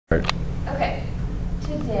Okay,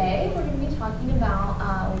 today we're going to be talking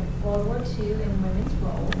about World War II and women's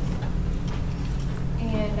roles.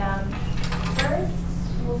 And first,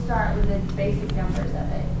 we'll start with the basic numbers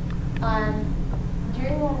of it.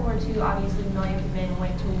 During World War II, obviously millions of men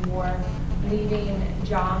went to war, leaving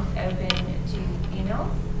jobs open to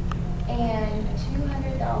females. And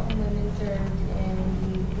 200,000 women served in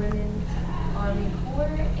the Women's Army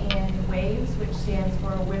Corps and WAVES, which stands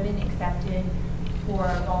for Women Accepted for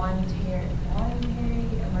Voluntary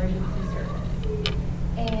Emergency Service.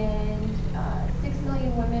 And 6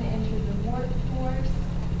 million women entered the workforce.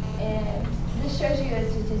 And this shows you a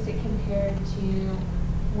statistic compared to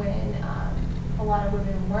when a lot of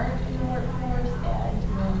women weren't in the workforce and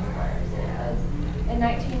men were. So it was in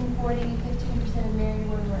 1940, 15% of married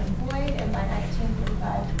women were employed, and by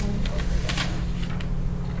 1945, 24%.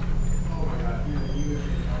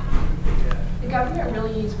 The government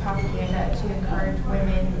really used propaganda to encourage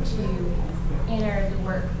women to enter the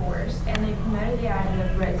workforce, and they promoted the idea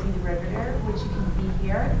of Rosie the Riveter, which you can see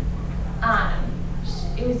here.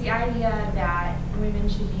 It was the idea that women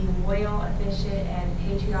should be loyal, efficient, and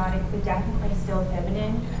patriotic, but definitely still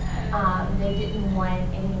feminine. They didn't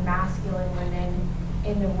want any masculine women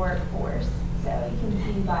in the workforce. So you can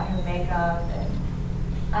see by her makeup and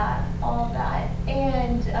all of that.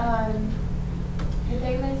 And the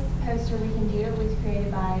famous poster We Can Do It was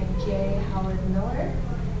created by J. Howard Miller.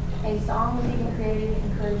 A song was even created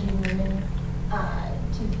encouraging women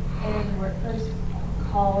to enter the workforce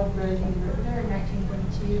called Rosie the Riveter in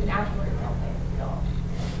 1942, and afterwards I'll play the film.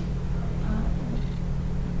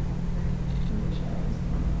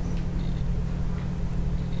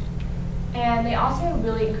 And they also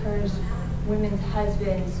really encouraged women's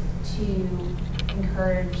husbands to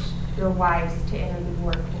encourage their wives to enter the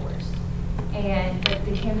workforce. And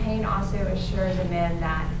the campaign also assured the men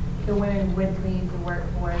that the women would leave the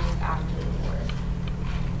workforce after the war.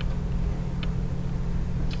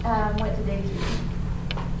 What did they do?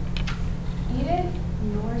 Edith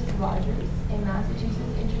Norris Rogers in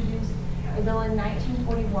Massachusetts introduced a bill in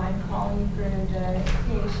 1941 calling for the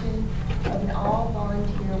creation of an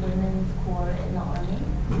all-volunteer women's corps in the Army.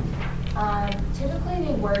 Typically,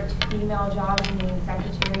 they worked female jobs, meaning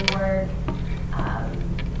secretary work,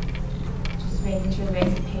 just making sure the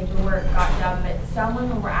basic paperwork got done, but some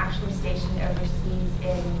women were actually stationed overseas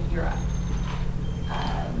in Europe.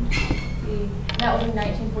 That was in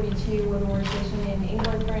 1942. Women were stationed in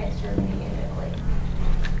England, France, Germany, and Italy.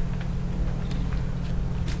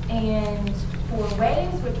 And for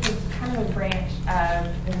WAVES, which was kind of a branch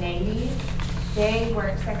of the Navy, they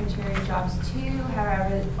worked secretary jobs too.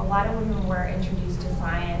 However, a lot of women were introduced to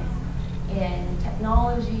science in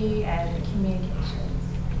technology and communications.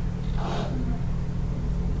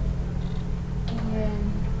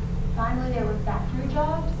 And finally, there were factory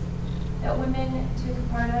jobs that women took a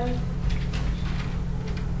part of.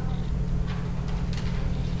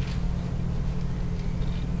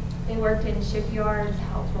 They worked in shipyards,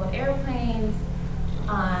 helped build airplanes,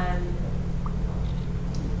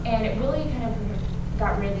 and it really kind of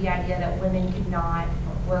got rid of the idea that women could not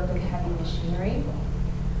work with heavy machinery.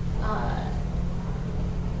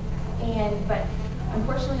 But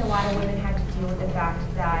unfortunately, a lot of women had to deal with the fact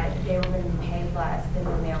that they were going to be paid less than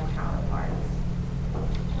their male counterparts.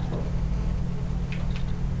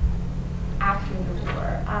 After the war,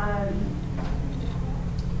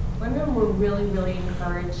 women were really, really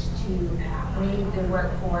encouraged to leave the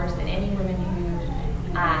workforce, and any women who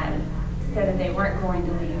said that they weren't going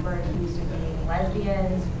to leave were accused of being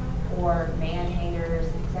lesbians or man-haters,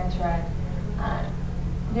 etc.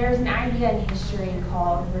 There's an idea in history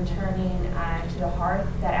called returning to the hearth,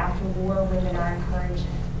 that after war, women are encouraged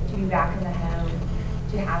to be back in the home,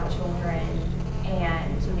 to have children,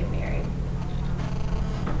 and to get married.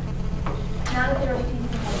 Now that there was peace and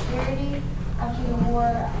prosperity, after the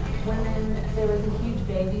war, there was a huge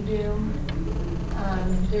baby boom.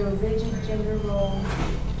 There were rigid gender roles,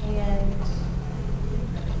 and that's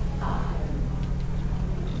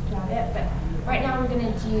about it. But right now we're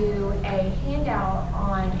going to do a handout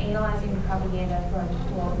on analyzing the propaganda from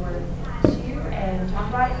World War II and talk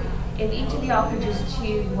about it. If each of y'all could just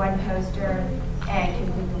choose one poster and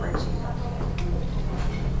complete the worksheet.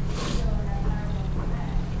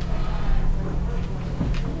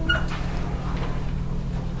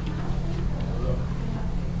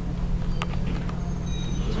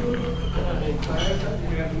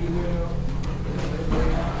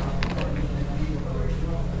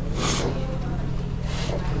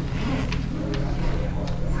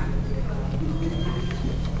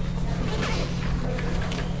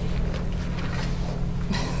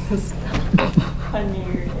 I knew you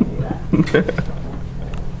were going to do that.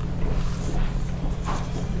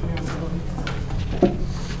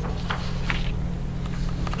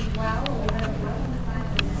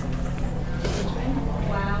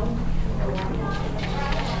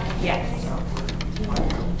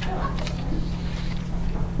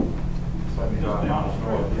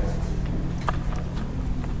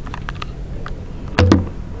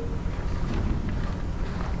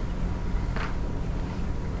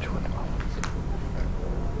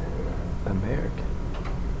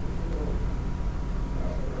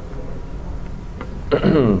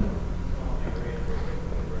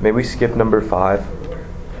 Maybe we skip number 5.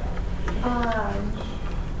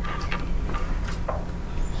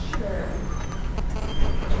 Sure.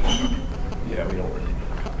 Yeah, we don't really.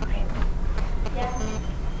 Yeah.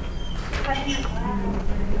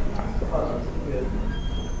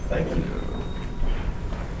 Thank you.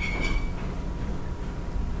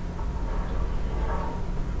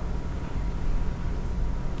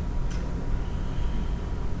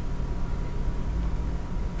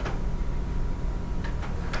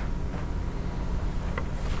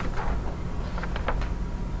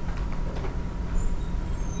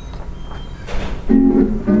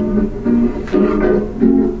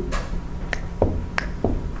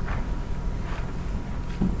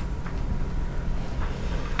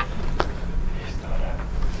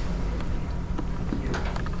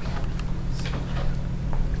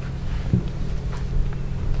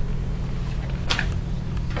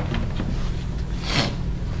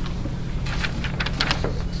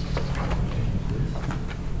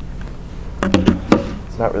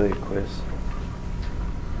 It's not really a quiz.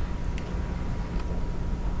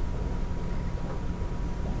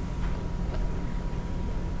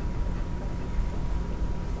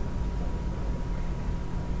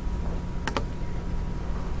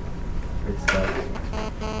 It's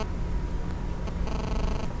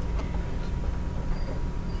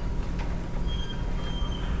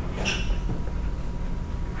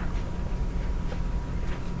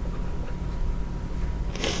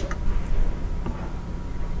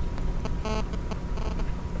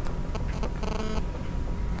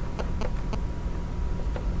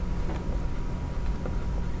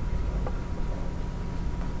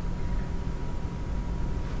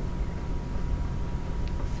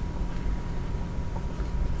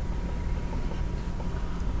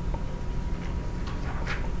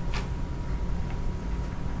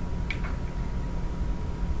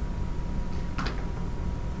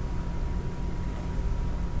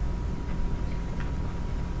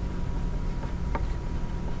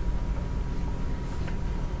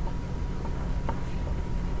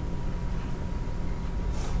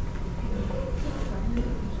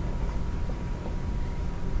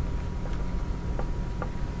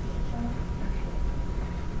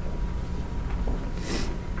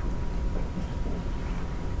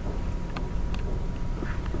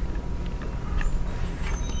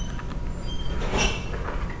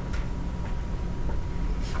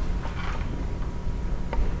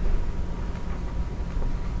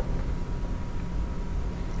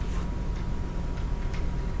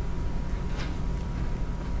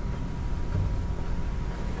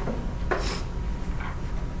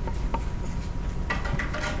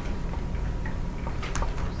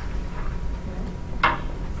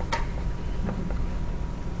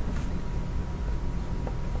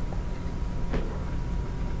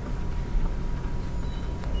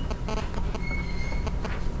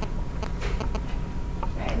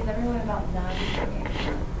Right, is everyone about done? Okay.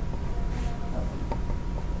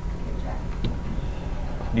 Good job.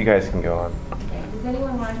 You guys can go on. Okay, does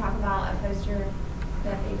anyone want to talk about a poster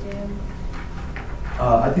that they did?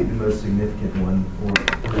 I think the most significant one, or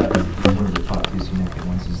perhaps one of the top 2 significant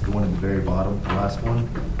ones, is the one at the very bottom, the last one,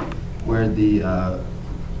 where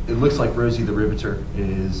it looks like Rosie the Riveter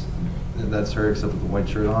that's her except with the white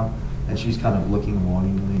shirt on, and she's kind of looking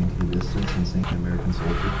longingly into the distance and saying American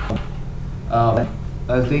soldier.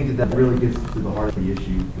 I think that really gets to the heart of the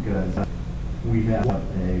issue, because we have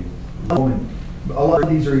a woman. A lot of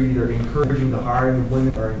these are either encouraging the hiring of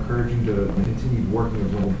women or encouraging the continued working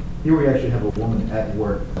of women. Here we actually have a woman at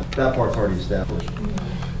work. That part's already established.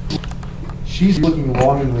 She's looking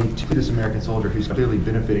longingly to this American soldier who's clearly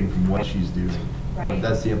benefiting from what she's doing. Right.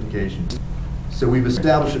 That's the implication. So we've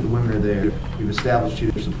established that the women are there. We've established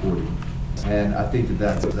who they're supporting. And I think that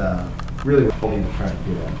that's really what we're trying to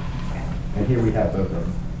get at. And here we have both of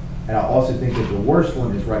them. And I also think that the worst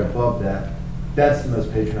one is right above that. That's the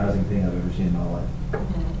most patronizing thing I've ever seen in my life.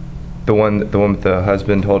 The one with the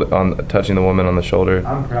husband touching the woman on the shoulder.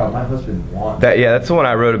 I'm proud. My husband wants That, yeah, that's the one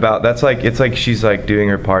I wrote about. That's like, it's like she's like doing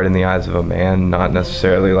her part in the eyes of a man, not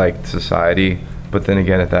necessarily like society. But then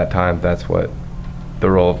again, at that time, that's what the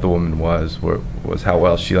role of the woman was how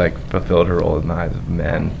well she like fulfilled her role in the eyes of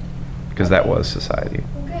men, because that was society.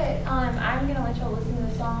 Well, good. I'm gonna let y'all listen to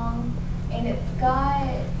the song, and it's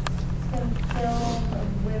some film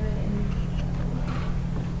of women in.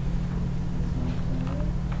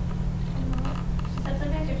 She said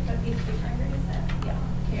sometimes you're supposed to be Yeah.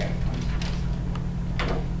 Here.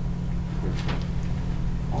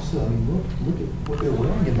 Also, I mean, look at what they're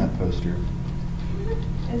wearing in that poster.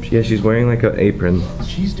 Yeah, she's wearing like an apron.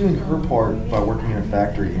 She's doing her part by working in a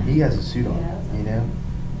factory, and he has a suit on. You know,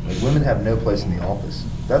 like women have no place in the office.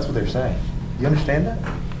 That's what they're saying. You understand that?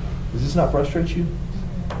 Does this not frustrate you?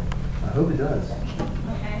 I hope it does.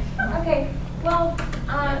 Okay. Okay. Well,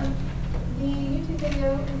 the YouTube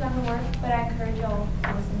video is on the work, but I encourage y'all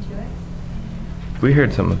to listen to it. We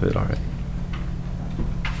heard some of it already.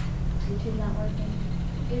 YouTube's not working.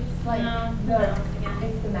 It's like No,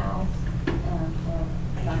 it's the the mouse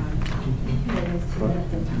again. it's the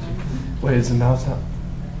mouse. Wait, is the mouse not?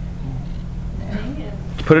 Dang it.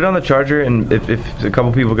 Put it on the charger, and if a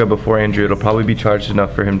couple people go before Andrew, it'll probably be charged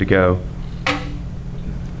enough for him to go.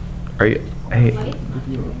 Are you? Hey. Lights not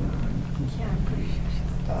doing it. Yeah, I'm pretty sure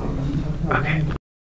she's. Okay.